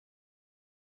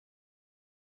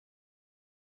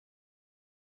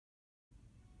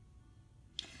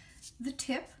The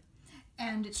tip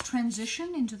and its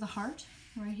transition into the heart,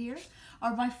 right here,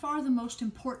 are by far the most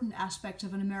important aspect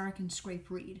of an American scrape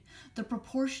reed. The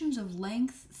proportions of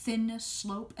length, thinness,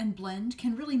 slope, and blend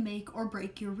can really make or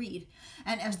break your reed.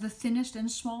 And as the thinnest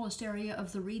and smallest area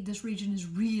of the reed, this region is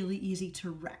really easy to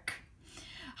wreck.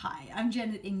 Hi, I'm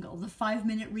Jennet Ingle, the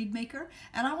 5-Minute Reedmaker,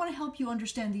 and I want to help you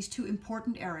understand these two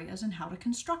important areas and how to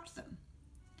construct them.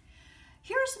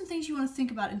 Here are some things you want to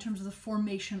think about in terms of the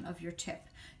formation of your tip.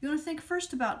 You want to think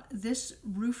first about this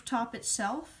rooftop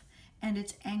itself and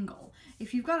its angle.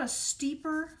 If you've got a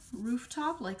steeper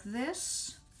rooftop like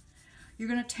this, you're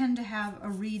going to tend to have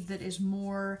a reed that is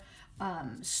more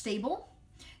stable.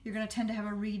 You're going to tend to have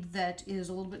a reed that is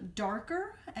a little bit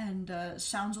darker and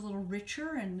sounds a little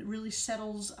richer and really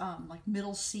settles like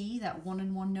middle C, that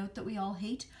 1-in-1 note that we all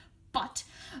hate. But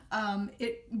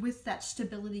with that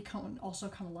stability also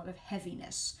come a lot of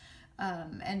heaviness,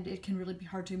 and it can really be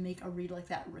hard to make a reed like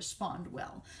that respond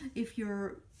well. If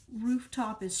your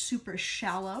rooftop is super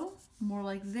shallow, more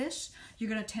like this, you're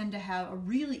going to tend to have a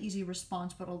really easy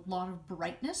response, but a lot of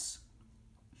brightness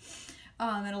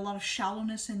and a lot of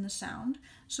shallowness in the sound.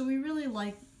 So we really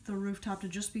like the rooftop to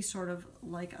just be sort of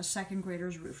like a second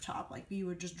grader's rooftop, like you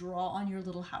would just draw on your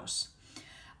little house.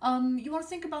 You want to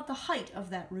think about the height of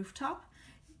that rooftop.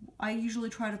 I usually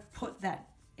try to put that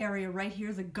area right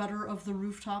here, the gutter of the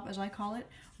rooftop as I call it,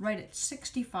 right at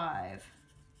 65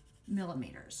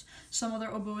 millimeters. Some other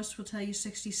oboists will tell you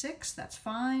 66, that's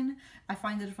fine. I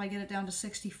find that if I get it down to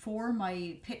 64,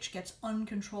 my pitch gets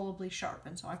uncontrollably sharp,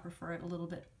 and so I prefer it a little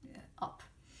bit up.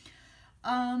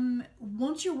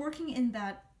 Once you're working in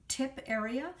that tip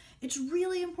area, it's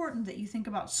really important that you think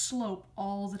about slope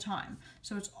all the time.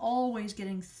 So it's always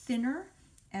getting thinner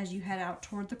as you head out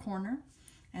toward the corner,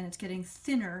 and it's getting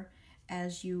thinner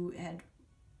as you head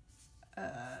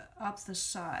up the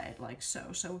side, like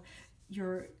so. So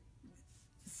you're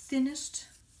thinnest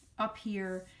up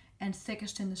here and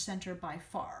thickest in the center by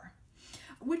far.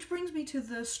 Which brings me to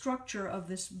the structure of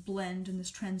this blend and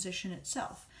this transition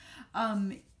itself.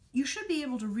 You should be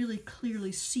able to really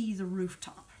clearly see the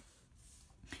rooftop.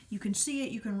 You can see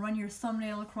it, you can run your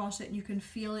thumbnail across it, and you can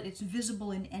feel it. It's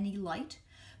visible in any light.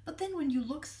 But then when you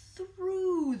look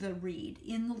through the reed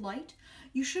in the light,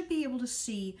 you should be able to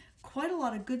see quite a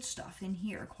lot of good stuff in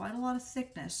here, quite a lot of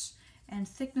thickness, and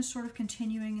thickness sort of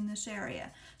continuing in this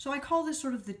area. So I call this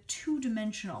sort of the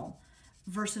 2-dimensional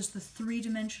versus the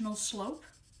 3-dimensional slope.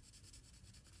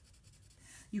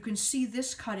 You can see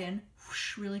this cut in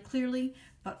whoosh, really clearly,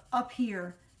 but up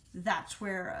here, that's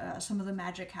where some of the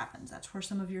magic happens. That's where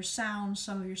some of your sound,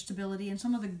 some of your stability, and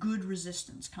some of the good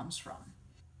resistance comes from.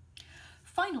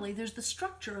 Finally, there's the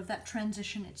structure of that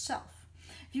transition itself.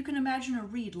 If you can imagine a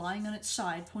reed lying on its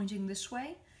side pointing this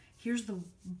way, here's the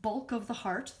bulk of the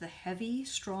heart, the heavy,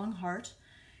 strong heart.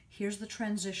 Here's the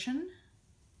transition,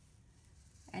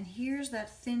 and here's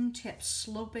that thin tip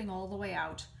sloping all the way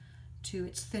out to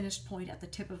its thinnest point at the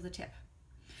tip of the tip.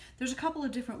 There's a couple of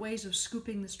different ways of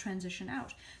scooping this transition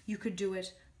out. You could do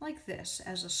it like this,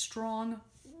 as a strong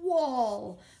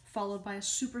wall followed by a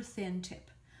super thin tip.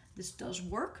 This does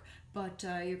work, but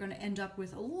you're going to end up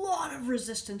with a lot of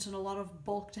resistance and a lot of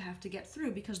bulk to have to get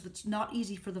through, because it's not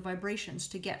easy for the vibrations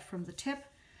to get from the tip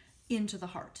into the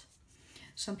heart.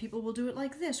 Some people will do it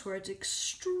like this, where it's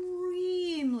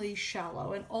extremely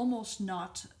shallow and almost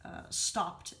not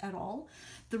stopped at all.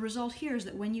 The result here is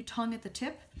that when you tongue at the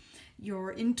tip,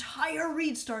 your entire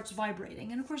reed starts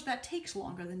vibrating. And of course that takes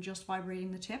longer than just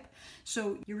vibrating the tip.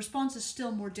 So your response is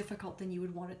still more difficult than you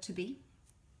would want it to be.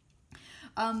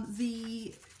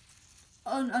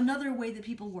 Another way that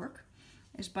people work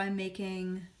is by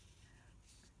making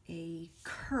a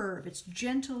curve. It's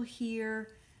gentle here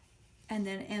and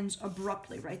then ends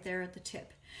abruptly right there at the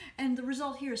tip. And the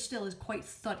result here still is quite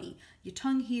thuddy. You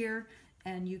tongue here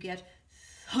and you get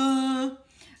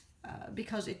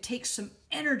because it takes some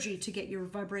energy to get your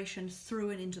vibration through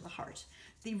and into the heart.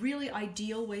 The really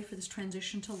ideal way for this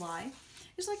transition to lie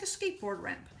is like a skateboard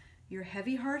ramp. Your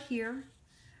heavy heart here,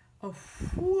 a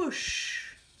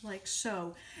whoosh, like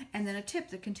so, and then a tip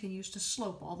that continues to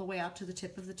slope all the way out to the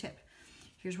tip of the tip.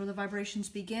 Here's where the vibrations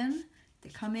begin. They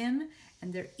come in,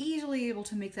 and they're easily able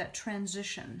to make that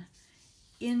transition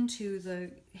into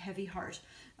the heavy heart,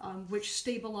 which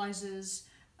stabilizes,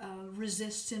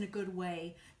 resists in a good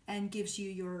way, and gives you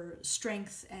your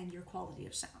strength and your quality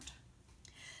of sound.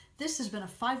 This has been a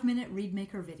 5-minute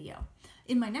Reedmaker video.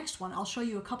 In my next one, I'll show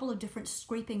you a couple of different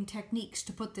scraping techniques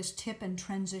to put this tip and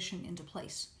transition into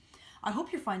place. I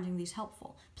hope you're finding these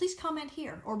helpful. Please comment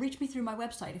here or reach me through my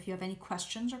website if you have any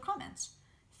questions or comments.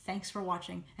 Thanks for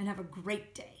watching and have a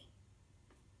great day.